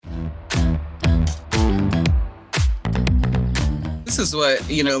this is what,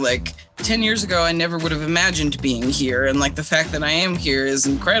 like 10 years ago, I never would have imagined being here. And like the fact that I am here is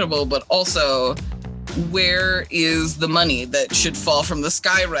incredible, but also where is the money that should fall from the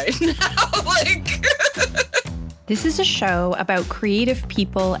sky right now? Like, this is a show about creative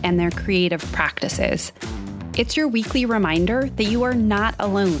people and their creative practices. It's your weekly reminder that you are not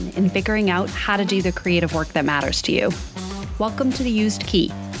alone in figuring out how to do the creative work that matters to you. Welcome to The Used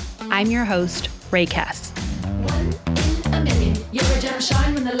Key. I'm your host, Ray Kess. 1 in a million. You're a gem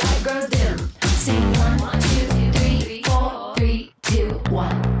shine when the light grows dim. Sing 1, 2, 3, 4, 3, 2,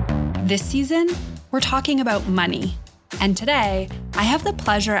 1. This season, we're talking about money. And today, I have the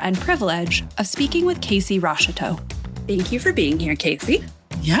pleasure and privilege of speaking with Casey Rocheteau. Thank you for being here, Casey.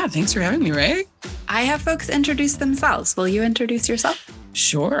 Yeah, thanks for having me, Ray. I have folks introduce themselves. Will you introduce yourself?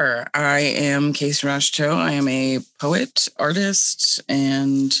 Sure. I am Casey Rocheteau. I am a poet, artist,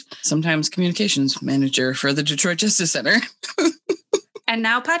 and sometimes communications manager for the Detroit Justice Center. And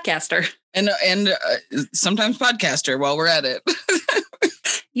now podcaster. And sometimes podcaster while we're at it.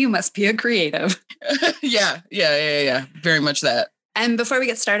 You must be a creative. Yeah. Very much that. And before we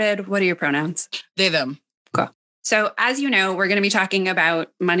get started, what are your pronouns? They, them. Cool. So as you know, we're going to be talking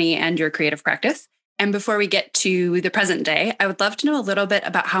about money and your creative practice. And before we get to the present day, I would love to know a little bit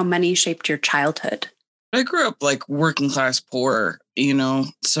about how money shaped your childhood. I grew up like working class poor,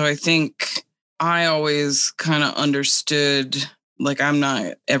 so I think I always kind of understood like I'm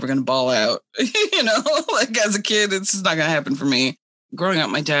not ever going to ball out, like as a kid, it's just not going to happen for me. Growing up,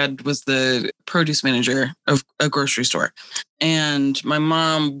 my dad was the produce manager of a grocery store. And my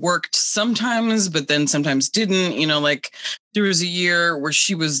mom worked sometimes, but then sometimes didn't. Like there was a year where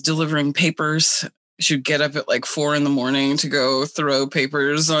she was delivering papers. She would get up at like 4 a.m. to go throw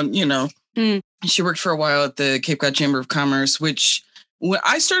papers on, She worked for a while at the Cape Cod Chamber of Commerce, which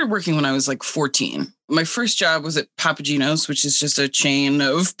I started working when I was like 14. My first job was at Papagino's, which is just a chain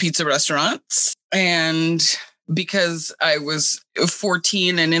of pizza restaurants. And because I was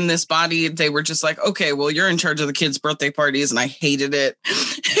 14 and in this body, they were just like, okay, well, you're in charge of the kids' birthday parties. And I hated it.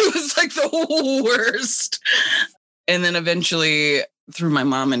 It was like the worst. And then eventually, through my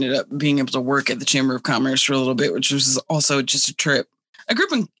mom, ended up being able to work at the Chamber of Commerce for a little bit, which was also just a trip. I grew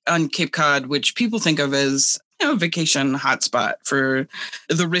up on Cape Cod, which people think of as a vacation hotspot for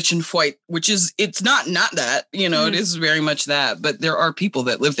the rich and white, which is, it's not that, It is very much that. But there are people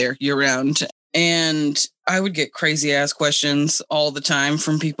that live there year round. And I would get crazy ass questions all the time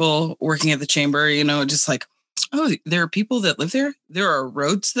from people working at the chamber, just like, oh, there are people that live there. There are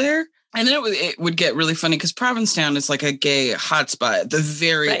roads there. And then it would get really funny because Provincetown is like a gay hotspot at the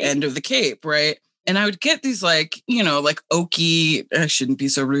very end of the Cape, right? And I would get these like, like oaky, I shouldn't be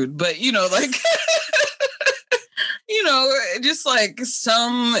so rude, but, like, just like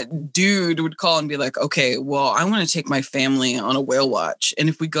some dude would call and be like, okay, well, I want to take my family on a whale watch. And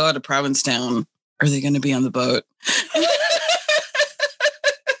if we go out to Provincetown, are they going to be on the boat?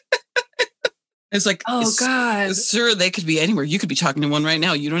 It's like, oh, God, sir, they could be anywhere. You could be talking to one right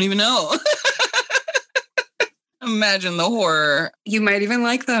now. You don't even know. Imagine the horror. You might even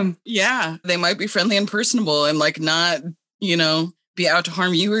like them. Yeah, they might be friendly and personable and like not, be out to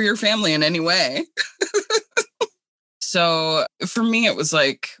harm you or your family in any way. So for me, it was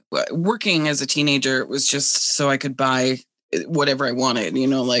like working as a teenager. It was just so I could buy whatever I wanted,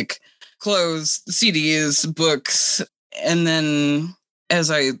 like clothes, CDs, books. And then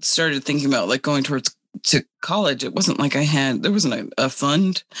as I started thinking about like going to college, it wasn't like there wasn't a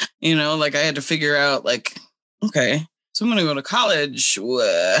fund, like I had to figure out like, okay, so I'm going to go to college.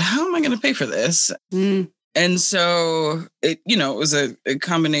 How am I going to pay for this? And so it was a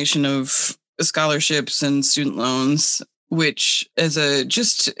combination of scholarships and student loans, which as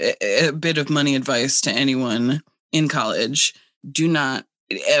just a bit of money advice to anyone in college, do not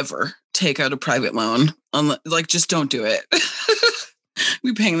ever take out a private loan. Like, just don't do it.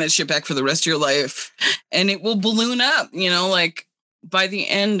 You'll be paying that shit back for the rest of your life and it will balloon up, like by the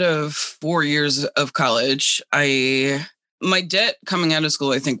end of 4 years of college, my debt coming out of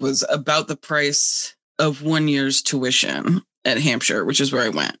school, I think was about the price of 1 year's tuition at Hampshire, which is where I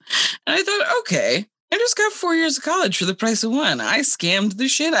went. And I thought, okay, I just got 4 years of college for the price of one. I scammed the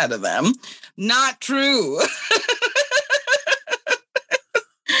shit out of them. Not true.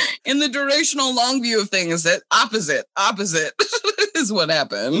 In the durational long view of things, that opposite is what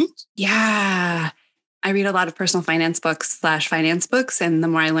happened. Yeah. I read a lot of personal finance books / finance books. And the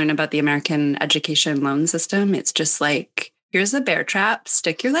more I learn about the American education loan system, it's just like, here's a bear trap,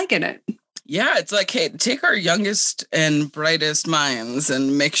 stick your leg in it. Yeah, it's like, hey, take our youngest and brightest minds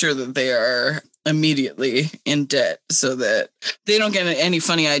and make sure that they are immediately in debt so that they don't get any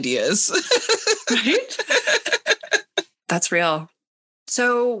funny ideas. Right? That's real.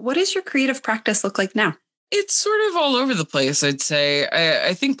 So what does your creative practice look like now? It's sort of all over the place, I'd say.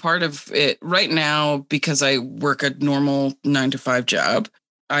 I think part of it right now, because I work a normal 9-to-5 job,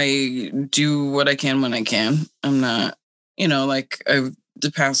 I do what I can when I can. I'm not, like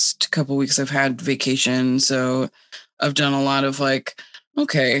the past couple weeks I've had vacation. So I've done a lot of like,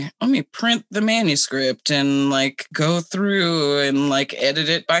 okay, let me print the manuscript and like go through and like edit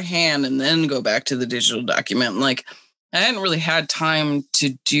it by hand and then go back to the digital document. Like, I hadn't really had time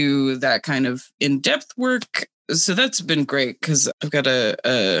to do that kind of in-depth work. So that's been great because I've got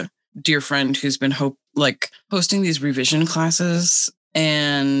a dear friend who's been hosting these revision classes.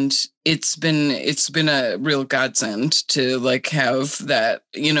 And it's been a real godsend to like have that,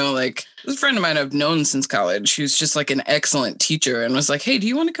 like this friend of mine I've known since college who's just like an excellent teacher and was like, hey, do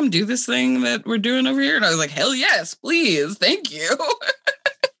you want to come do this thing that we're doing over here? And I was like, hell yes, please. Thank you.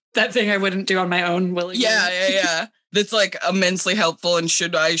 That thing I wouldn't do on my own willingly. Yeah. That's like immensely helpful and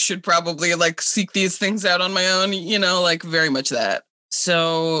I should probably like seek these things out on my own, like very much that.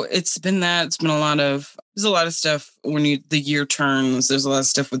 So it's been that. It's been there's a lot of stuff when the year turns. There's a lot of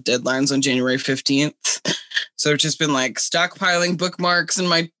stuff with deadlines on January 15th. So it's just been like stockpiling bookmarks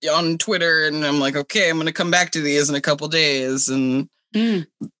on Twitter. And I'm like, okay, I'm going to come back to these in a couple days. And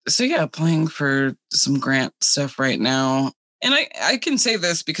so, yeah, applying for some grant stuff right now. And I can say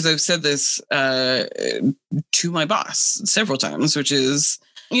this because I've said this to my boss several times, which is,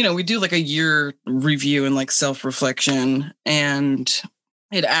 we do like a year review and like self-reflection, and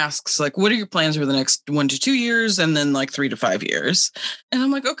it asks like, what are your plans for the next 1 to 2 years? And then like 3 to 5 years. And I'm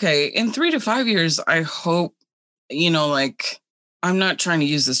like, okay, in 3 to 5 years, I hope, like I'm not trying to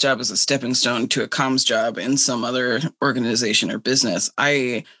use this job as a stepping stone to a comms job in some other organization or business.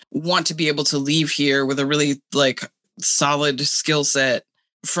 I want to be able to leave here with a really like solid skill set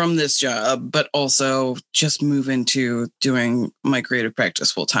from this job, but also just move into doing my creative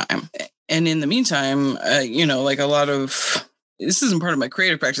practice full time. And in the meantime, like a lot of, this isn't part of my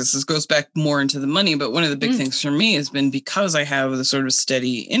creative practice. This goes back more into the money. But one of the big things for me has been, because I have the sort of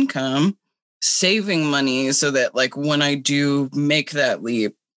steady income, saving money so that like when I do make that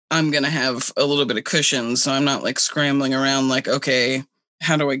leap, I'm going to have a little bit of cushion. So I'm not like scrambling around like, okay,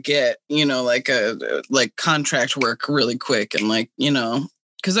 how do I get, like contract work really quick? And like,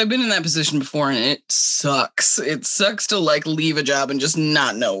 because I've been in that position before and it sucks. It sucks to like leave a job and just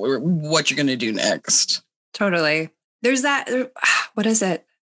not know what you're going to do next. Totally. There's that, what is it?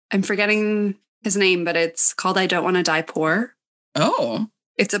 I'm forgetting his name, but it's called I Don't Want to Die Poor. Oh.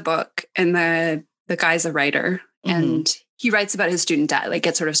 It's a book, and the guy's a writer, and he writes about his student debt. Like,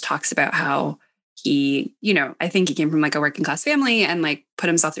 it sort of talks about how he, I think he came from like a working class family and like put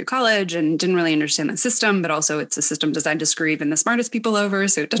himself through college and didn't really understand the system, but also it's a system designed to screw even the smartest people over.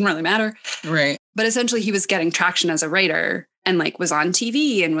 So it doesn't really matter. Right. But essentially he was getting traction as a writer and like was on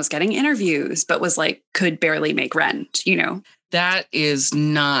TV and was getting interviews, but was like, could barely make rent, That is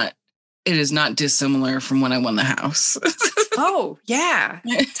not, it is not dissimilar from when I won the house. Oh, yeah.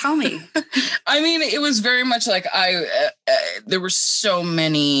 Tell me. I mean, it was very much like there were so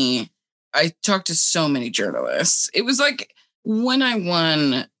many, I talked to so many journalists. It was like when I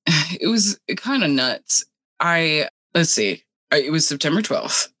won, it was kind of nuts. Let's see, it was September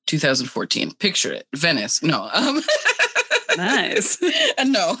 12th, 2014. Picture it. Venice. No. Nice.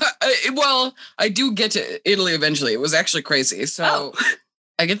 No. Well, I do get to Italy eventually. It was actually crazy. So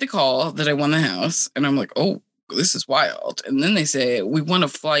I get the call that I won the house and I'm like, oh, this is wild. And then they say, we want to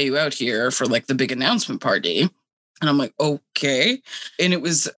fly you out here for like the big announcement party. And I'm like, okay. And it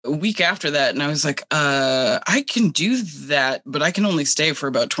was a week after that. And I was like, I can do that, but I can only stay for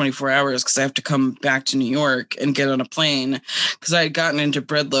about 24 hours because I have to come back to New York and get on a plane because I had gotten into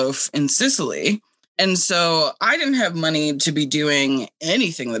bread loaf in Sicily. And so I didn't have money to be doing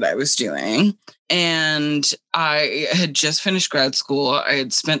anything that I was doing. And I had just finished grad school. I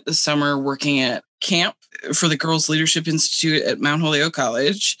had spent the summer working at camp for the Girls Leadership Institute at Mount Holyoke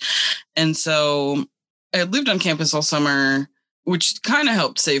College. And so I had lived on campus all summer, which kind of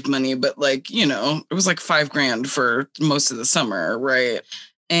helped save money, but like, it was like $5,000 for most of the summer. Right.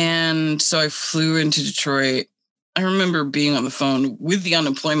 And so I flew into Detroit. I remember being on the phone with the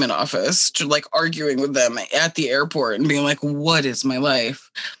unemployment office, to like arguing with them at the airport and being like, what is my life?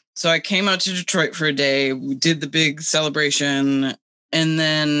 So I came out to Detroit for a day. We did the big celebration. And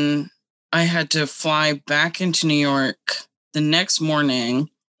then I had to fly back into New York the next morning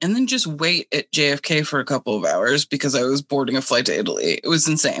and then just wait at JFK for a couple of hours because I was boarding a flight to Italy. It was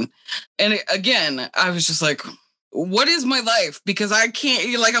insane. And again, I was just like, what is my life? Because I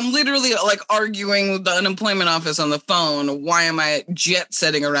can't, like, I'm literally like arguing with the unemployment office on the phone. Why am I jet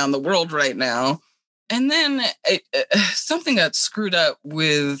setting around the world right now? And then something got screwed up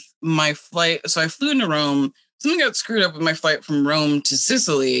with my flight. So I flew into Rome. Something got screwed up with my flight from Rome to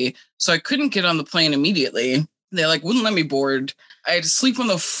Sicily. So I couldn't get on the plane immediately. They wouldn't let me board. I had to sleep on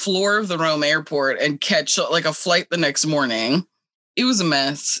the floor of the Rome airport and catch like a flight the next morning. It was a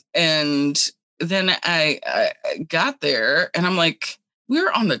mess. And then I got there and I'm like,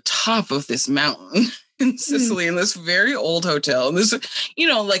 we're on the top of this mountain in Sicily in this very old hotel. And this,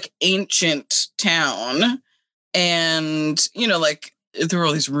 ancient town. And, there were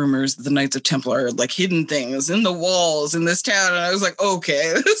all these rumors that the Knights of Templar had hidden things in the walls in this town. And I was like,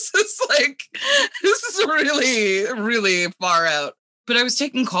 okay, this is really, really far out. But I was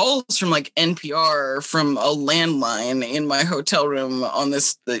taking calls from NPR from a landline in my hotel room on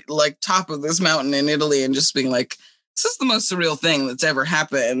this top of this mountain in Italy and just being like, this is the most surreal thing that's ever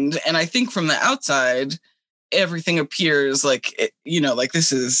happened. And I think from the outside, everything appears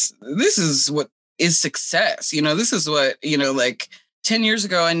this is what is success. This is what, 10 years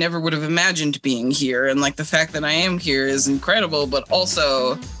ago, I never would have imagined being here. And the fact that I am here is incredible, but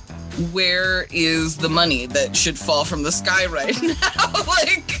also where is the money that should fall from the sky right now? We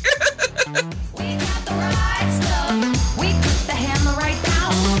got the right stuff. We put the hammer right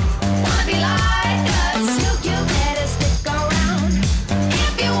down. Wanna be like us? You better stick around.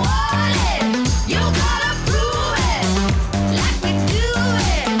 If you want it, you gotta prove it. Like we do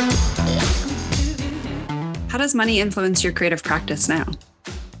it. How does money influence your creative practice now?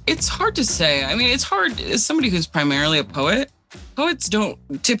 It's hard to say. I mean, it's hard as somebody who's primarily a poet. Poets don't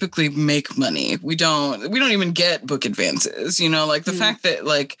typically make money. We don't even get book advances, the fact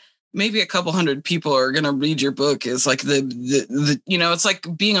that maybe a couple hundred people are going to read your book is it's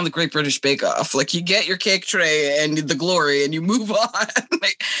like being on the Great British Bake Off. You get your cake tray and the glory and you move on.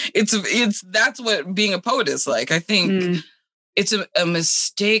 That's what being a poet is like. I think it's a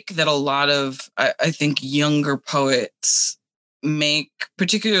mistake that a lot of, I think, younger poets make,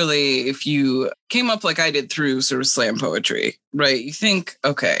 particularly if you came up like I did through sort of slam poetry, right? You think,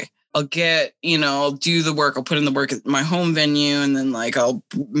 okay, I'll get, I'll do the work, I'll put in the work at my home venue, and then I'll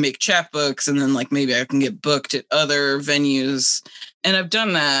make chapbooks, and then maybe I can get booked at other venues. And I've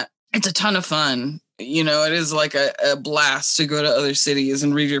done that. It's a ton of fun. It is a blast to go to other cities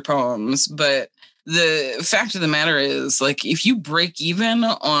and read your poems. But the fact of the matter is, if you break even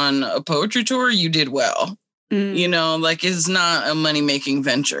on a poetry tour, you did well. It's not a money-making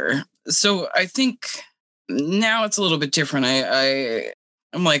venture. So I think now it's a little bit different.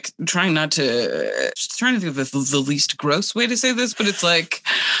 I'm trying to think of the least gross way to say this, but it's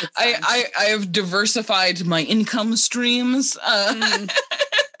I have diversified my income streams.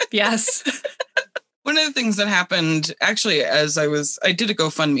 Yes. One of the things that happened actually as I did a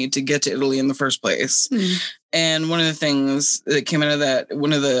GoFundMe to get to Italy in the first place. And one of the things that came out of that,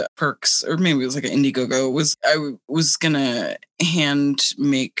 one of the perks, or maybe it was an Indiegogo, was I was going to hand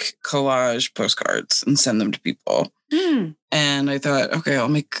make collage postcards and send them to people. And I thought, okay, I'll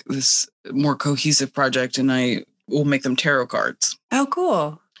make this more cohesive project and I will make them tarot cards. Oh,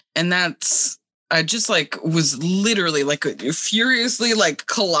 cool. And I just was literally furiously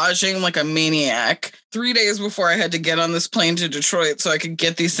collaging like a maniac 3 days before I had to get on this plane to Detroit so I could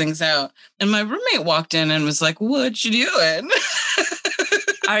get these things out. And my roommate walked in and was like, "What you doing?"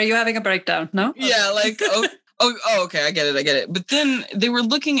 Are you having a breakdown? No? Yeah, okay, I get it. But then they were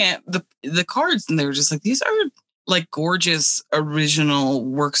looking at the cards and they were just like, these are gorgeous original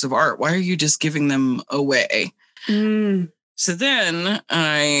works of art. Why are you just giving them away? So then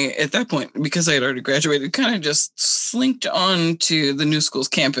I, at that point, because I had already graduated, kind of just slinked on to the New School's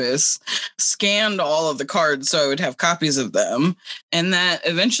campus, scanned all of the cards so I would have copies of them. And that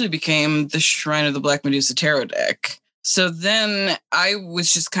eventually became the Shrine of the Black Medusa tarot deck. So then I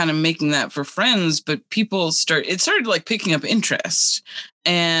was just kind of making that for friends, but it started picking up interest.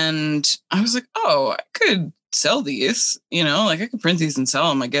 And I was like, oh, I could sell these, I could print these and sell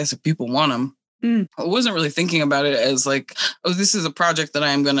them, I guess, if people want them. I wasn't really thinking about it as oh, this is a project that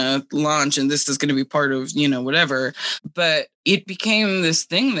I'm going to launch and this is going to be part of, whatever. But it became this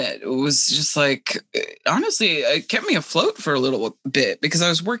thing that was just honestly, it kept me afloat for a little bit because I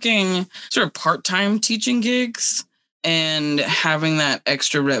was working sort of part-time teaching gigs and having that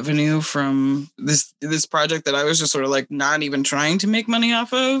extra revenue from this project that I was just sort of not even trying to make money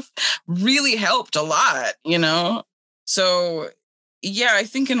off of really helped a lot, So yeah, I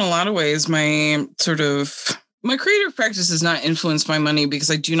think in a lot of ways, my creative practice is not influenced by money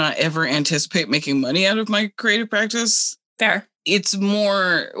because I do not ever anticipate making money out of my creative practice. Fair. It's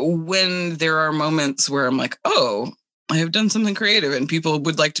more when there are moments where I'm like, oh, I have done something creative and people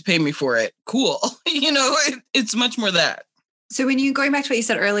would like to pay me for it. Cool. It's much more that. So when you going back to what you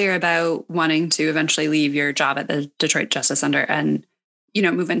said earlier about wanting to eventually leave your job at the Detroit Justice Center and,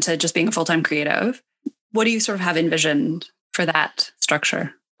 move into just being a full-time creative, what do you sort of have envisioned for that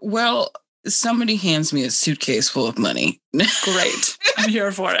structure? Well, somebody hands me a suitcase full of money. Great. I'm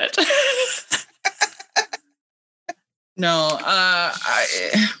here for it. No,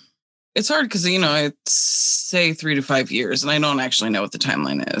 it's hard because, I'd say 3 to 5 years, and I don't actually know what the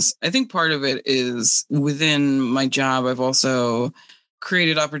timeline is. I think part of it is within my job, I've also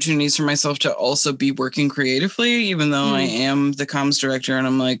created opportunities for myself to also be working creatively, even though I am the comms director and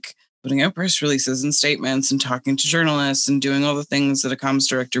I'm like putting out press releases and statements and talking to journalists and doing all the things that a comms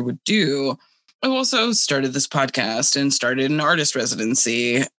director would do. I've also started this podcast and started an artist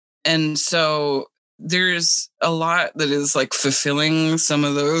residency. And so there's a lot that is like fulfilling some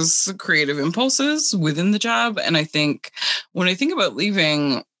of those creative impulses within the job. And I think when I think about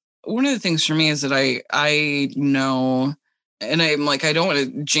leaving, one of the things for me is that I know, and I'm like, I don't want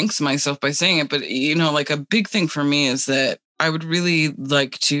to jinx myself by saying it, but like a big thing for me is that I would really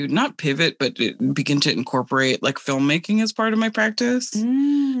like to not pivot, but begin to incorporate like filmmaking as part of my practice.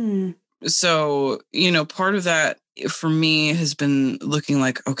 So, part of that for me has been looking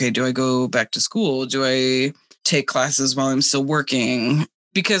like, okay, do I go back to school? Do I take classes while I'm still working?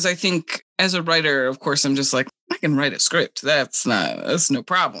 Because I think as a writer, of course, I'm just like, I can write a script. That's no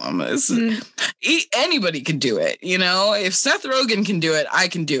problem. Anybody can do it. If Seth Rogen can do it, I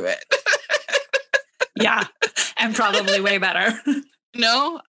can do it. Yeah. And probably way better.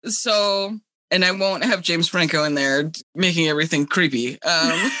 So, and I won't have James Franco in there making everything creepy.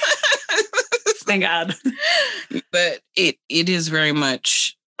 Thank God. But it is very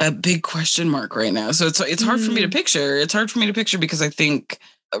much a big question mark right now. So it's hard for me to picture. It's hard for me to picture because I think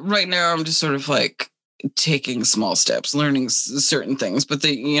right now I'm just sort of like taking small steps, learning certain things. But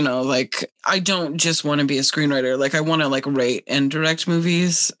I don't just want to be a screenwriter. Like I want to like write and direct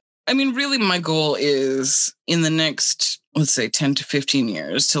movies. I mean, really, my goal is in the next, let's say 10 to 15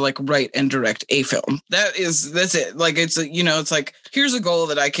 years to like write and direct a film. That's it. Like, it's like, here's a goal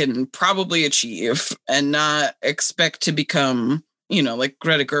that I can probably achieve and not expect to become, like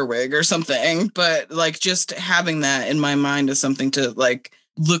Greta Gerwig or something, but like just having that in my mind as something to like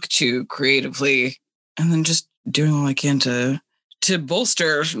look to creatively and then just doing all I can to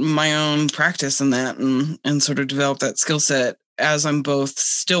bolster my own practice in that and sort of develop that skill set as I'm both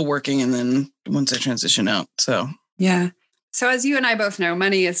still working and then once I transition out. So, yeah. So as you and I both know,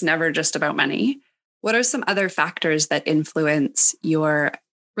 money is never just about money. What are some other factors that influence your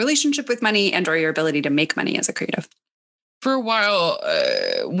relationship with money and or your ability to make money as a creative? For a while,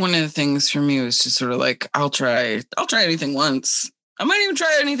 one of the things for me was just sort of like, I'll try anything once. I might even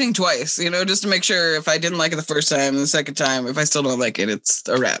try anything twice, just to make sure if I didn't like it the first time and the second time, if I still don't like it, it's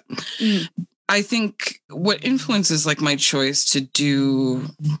a wrap. I think what influences like my choice to do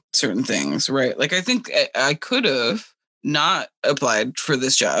certain things, right? Like, I think I could have not applied for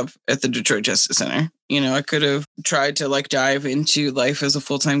this job at the Detroit Justice Center. I could have tried to like dive into life as a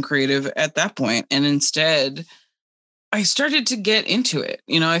full-time creative at that point. And instead, I started to get into it.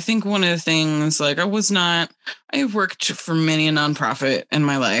 I think one of the things like I worked for many a nonprofit in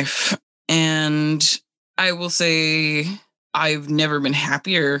my life. And I will say I've never been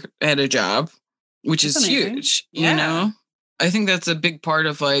happier at a job, which is huge. I think that's a big part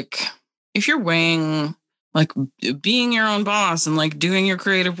of like, if you're weighing like being your own boss and like doing your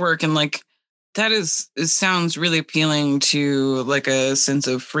creative work and like, it sounds really appealing to like a sense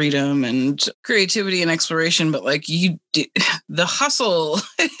of freedom and creativity and exploration, but like the hustle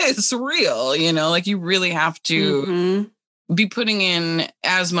is real, like you really have to be putting in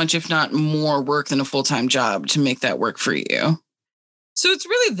as much, if not more work than a full-time job to make that work for you. So it's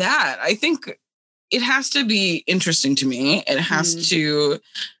really that. I think it has to be interesting to me. It has to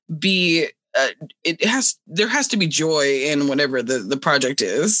be there has to be joy in whatever the project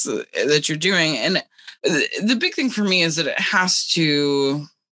is that you're doing. And the big thing for me is that it has to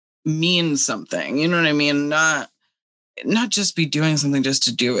mean something. You know what I mean? Not just be doing something just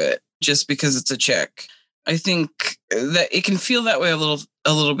to do it, just because it's a check. I think that it can feel that way a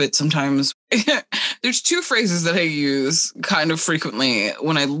little bit sometimes. There's two phrases that I use kind of frequently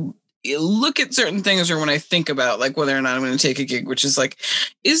when I look at certain things or when I think about like whether or not I'm going to take a gig, which is like,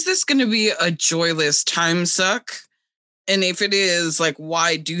 is this going to be a joyless time suck? And if it is, like,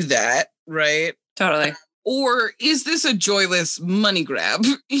 why do that? Right? Totally. Or is this a joyless money grab?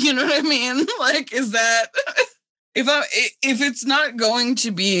 You know what I mean? Like, is that if it's not going to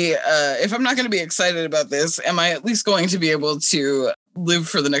be if I'm not going to be excited about this, am I at least going to be able to live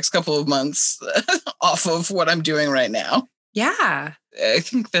for the next couple of months off of what I'm doing right now? Yeah. I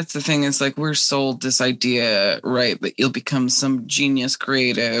think that's the thing is like we're sold this idea, right, that you'll become some genius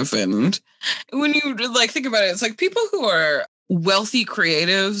creative. And when you like think about it, it's like people who are wealthy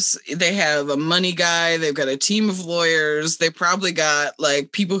creatives, they have a money guy, they've got a team of lawyers, they probably got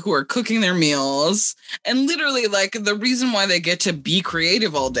like people who are cooking their meals. And literally, like the reason why they get to be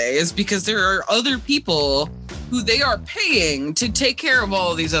creative all day is because there are other people who they are paying to take care of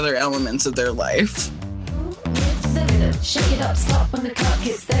all of these other elements of their life. Shake it up, stop when the clock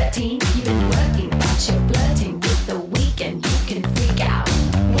hits 13. You've been working, but you're flirting with the weekend. You can freak out.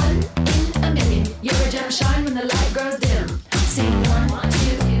 1 in a million. You're a gem shine when the light grows dim. Sing 1,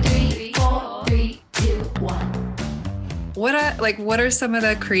 2, 3, 4, 3, 2, 1. What are some of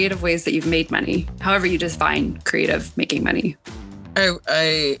the creative ways that you've made money? However you define creative making money.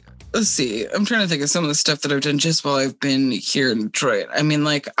 I let's see. I'm trying to think of some of the stuff that I've done just while I've been here in Detroit. I mean,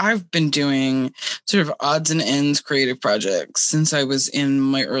 like I've been doing sort of odds and ends creative projects since I was in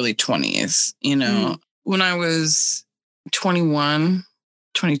my early 20s. You know, when I was 21,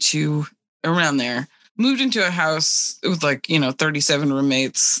 22, around there, moved into a house with like, 37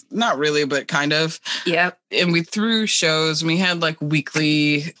 roommates. Not really, but kind of. Yep. And we threw shows and we had like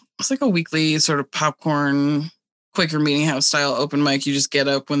weekly sort of popcorn Quaker Meeting House style open mic. You just get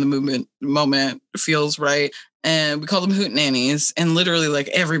up when the moment feels right. And we called them Hootenannies. And literally like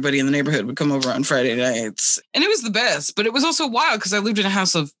everybody in the neighborhood would come over on Friday nights. And it was the best, but it was also wild because I lived in a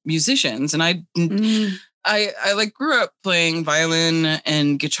house of musicians and I like grew up playing violin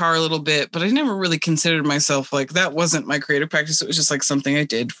and guitar a little bit, but I never really considered myself like that wasn't my creative practice. It was just like something I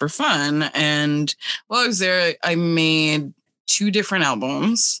did for fun. And while I was there, I made 2 different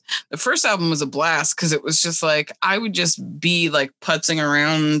albums. The first album was a blast because it was just like I would just be like putzing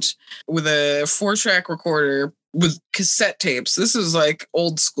around with a 4-track recorder with cassette tapes. This is like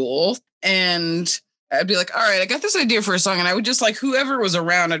old school. And I'd be like, all right, I got this idea for a song. And I would just like whoever was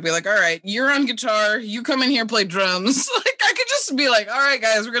around, I'd be like, all right, you're on guitar, you come in here, play drums. Like I could just be like, all right,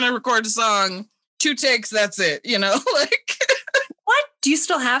 guys, we're going to record a song. 2 takes, that's it, like. What? Do you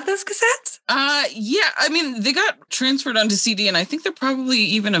still have those cassettes? Yeah. I mean, they got transferred onto CD, and I think they're probably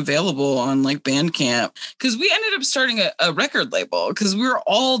even available on like Bandcamp. Because we ended up starting a record label because we were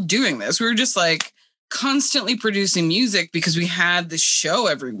all doing this. We were just like constantly producing music because we had this show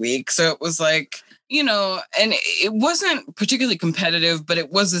every week. So it was like, and it wasn't particularly competitive, but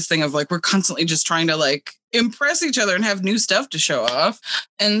it was this thing of like we're constantly just trying to like impress each other and have new stuff to show off.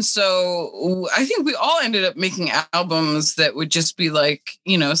 And so I think we all ended up making albums that would just be like,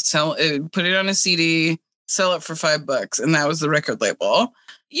 sell it, put it on a CD, sell it for $5. And that was the record label.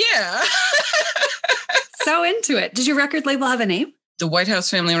 Yeah. So into it. Did your record label have a name? The White House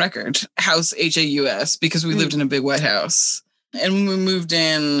Family Record, House Haus, because we lived in a big White House. And when we moved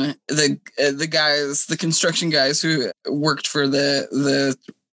in, the construction guys who worked for the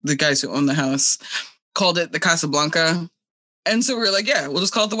guys who owned the house called it the Casablanca. And so we were like, yeah, we'll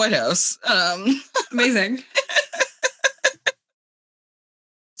just call it the White House. Amazing.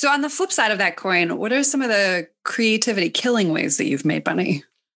 So on the flip side of that coin, what are some of the creativity killing ways that you've made money?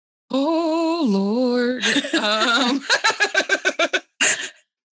 Oh, Lord.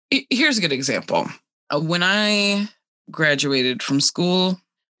 Here's a good example. When I graduated from school,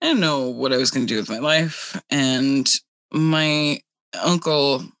 I didn't know what I was going to do with my life. And my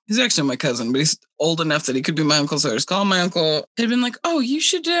uncle, he's actually my cousin, but he's old enough that he could be my uncle. So I just called my uncle. He'd been like, oh, you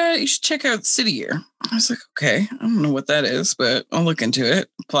should check out City Year. I was like, okay, I don't know what that is, but I'll look into it.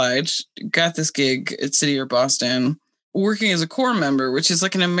 Applied, got this gig at City Year Boston, working as a corps member, which is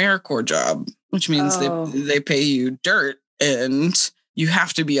like an AmeriCorps job, which means they pay you dirt and you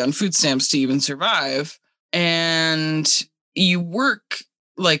have to be on food stamps to even survive. And you work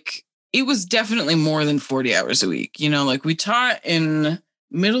like, it was definitely more than 40 hours a week. Like we taught in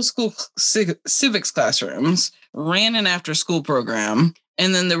middle school civics classrooms, ran an after school program,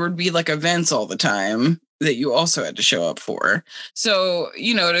 and then there would be like events all the time that you also had to show up for. So,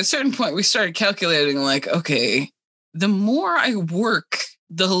 at a certain point we started calculating like, okay, the more I work,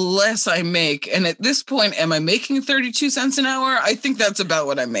 the less I make. And at this point, am I making 32 cents an hour? I think that's about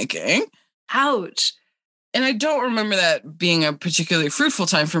what I'm making. Ouch. And I don't remember that being a particularly fruitful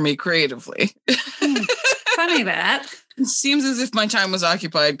time for me creatively. Funny that. It seems as if my time was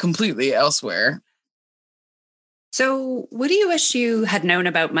occupied completely elsewhere. So what do you wish you had known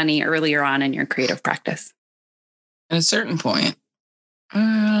about money earlier on in your creative practice? At a certain point,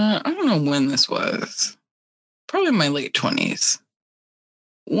 I don't know when this was, probably my late 20s.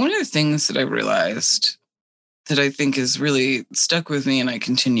 One of the things that I realized that I think is really stuck with me and I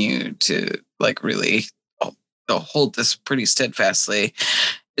continue to like really hold this pretty steadfastly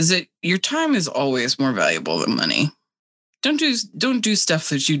is that your time is always more valuable than money. don't do stuff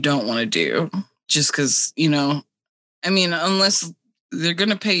that you don't want to do just because, I mean, unless they're going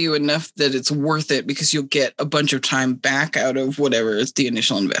to pay you enough that it's worth it because you'll get a bunch of time back out of whatever the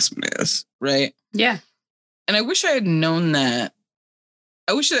initial investment is, right? Yeah. And I wish I had known that.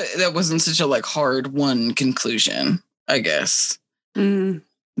 I wish that wasn't such a hard won conclusion, I guess. Mm.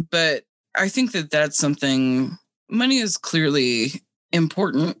 But I think that that's something, money is clearly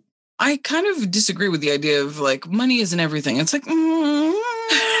important. I kind of disagree with the idea of money isn't everything. It's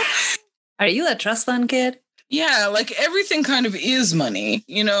Are you a trust fund kid? Yeah, everything kind of is money,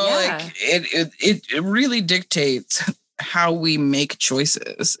 Yeah. It really dictates how we make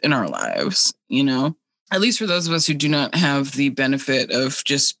choices in our lives, at least for those of us who do not have the benefit of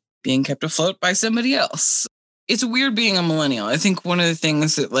just being kept afloat by somebody else. It's weird being a millennial. I think one of the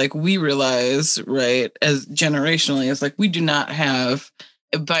things that we realize, right, as generationally is we do not have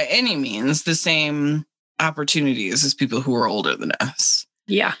by any means the same opportunities as people who are older than us.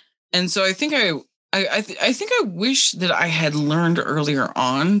 Yeah. And so I think I think I wish that I had learned earlier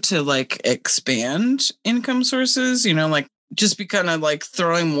on to expand income sources, just be kind of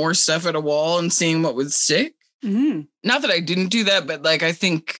throwing more stuff at a wall and seeing what would stick. Mm. Not that I didn't do that, but I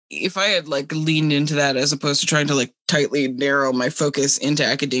think if I had leaned into that as opposed to trying to tightly narrow my focus into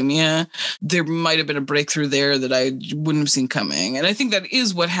academia, there might have been a breakthrough there that I wouldn't have seen coming. And I think that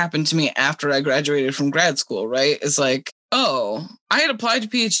is what happened to me after I graduated from grad school, right? It's oh, I had applied to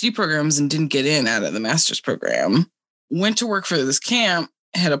PhD programs and didn't get in out of the master's program. Went to work for this camp,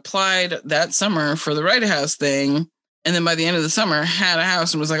 had applied that summer for the Wright House thing. And then by the end of the summer, had a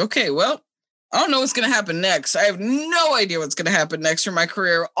house and was okay, well, I don't know what's going to happen next. I have no idea what's going to happen next for my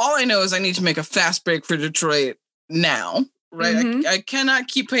career. All I know is I need to make a fast break for Detroit now, right? Mhm. I cannot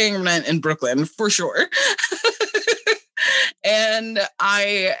keep paying rent in Brooklyn for sure. And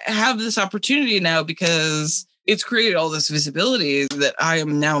I have this opportunity now because it's created all this visibility that I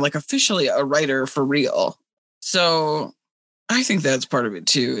am now officially a writer for real. So I think that's part of it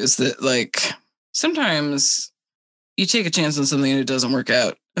too, is that sometimes you take a chance on something and it doesn't work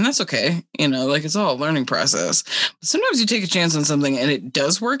out. And that's okay. It's all a learning process. But sometimes you take a chance on something and it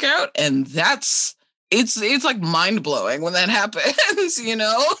does work out. And it's mind blowing when that happens,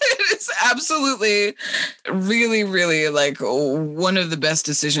 It's absolutely really, really one of the best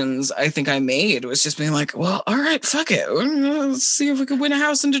decisions I think I made was just being well, all right, fuck it. Let's see if we can win a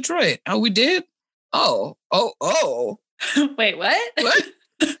house in Detroit. Oh, we did? Oh. Wait, what?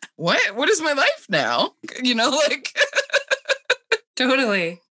 What? What is my life now?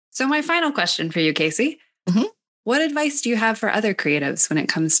 Totally. So my final question for you, Casey. Mhm. What advice do you have for other creatives when it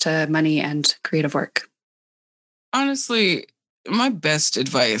comes to money and creative work? Honestly, my best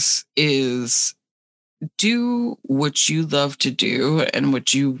advice is do what you love to do and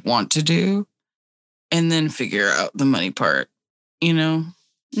what you want to do, and then figure out the money part,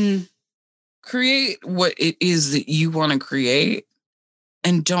 Mm. Create what it is that you want to create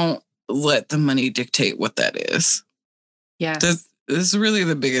and don't let the money dictate what that is. Yes. This is really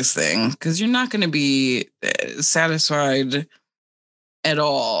the biggest thing, because you're not going to be satisfied at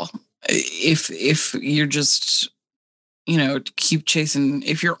all if you're just, keep chasing,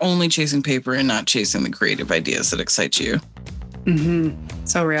 if you're only chasing paper and not chasing the creative ideas that excite you. Mm-hmm.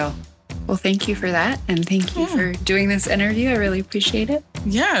 So real. Well, thank you for that. And thank you for doing this interview. I really appreciate it.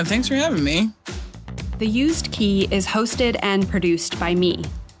 Yeah, thanks for having me. The Used Key is hosted and produced by me,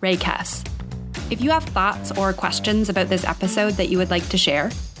 Ray Kess. If you have thoughts or questions about this episode that you would like to share,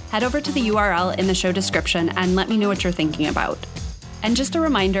 head over to the URL in the show description and let me know what you're thinking about. And just a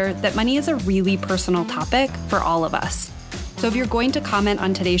reminder that money is a really personal topic for all of us. So if you're going to comment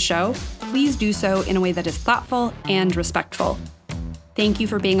on today's show, please do so in a way that is thoughtful and respectful. Thank you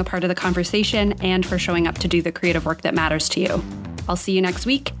for being a part of the conversation and for showing up to do the creative work that matters to you. I'll see you next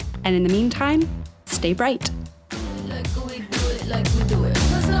week. And in the meantime, stay bright. Like we do it, like we do it.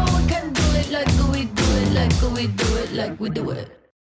 'Cause no one can do it like we do it, like we do it, like we do it.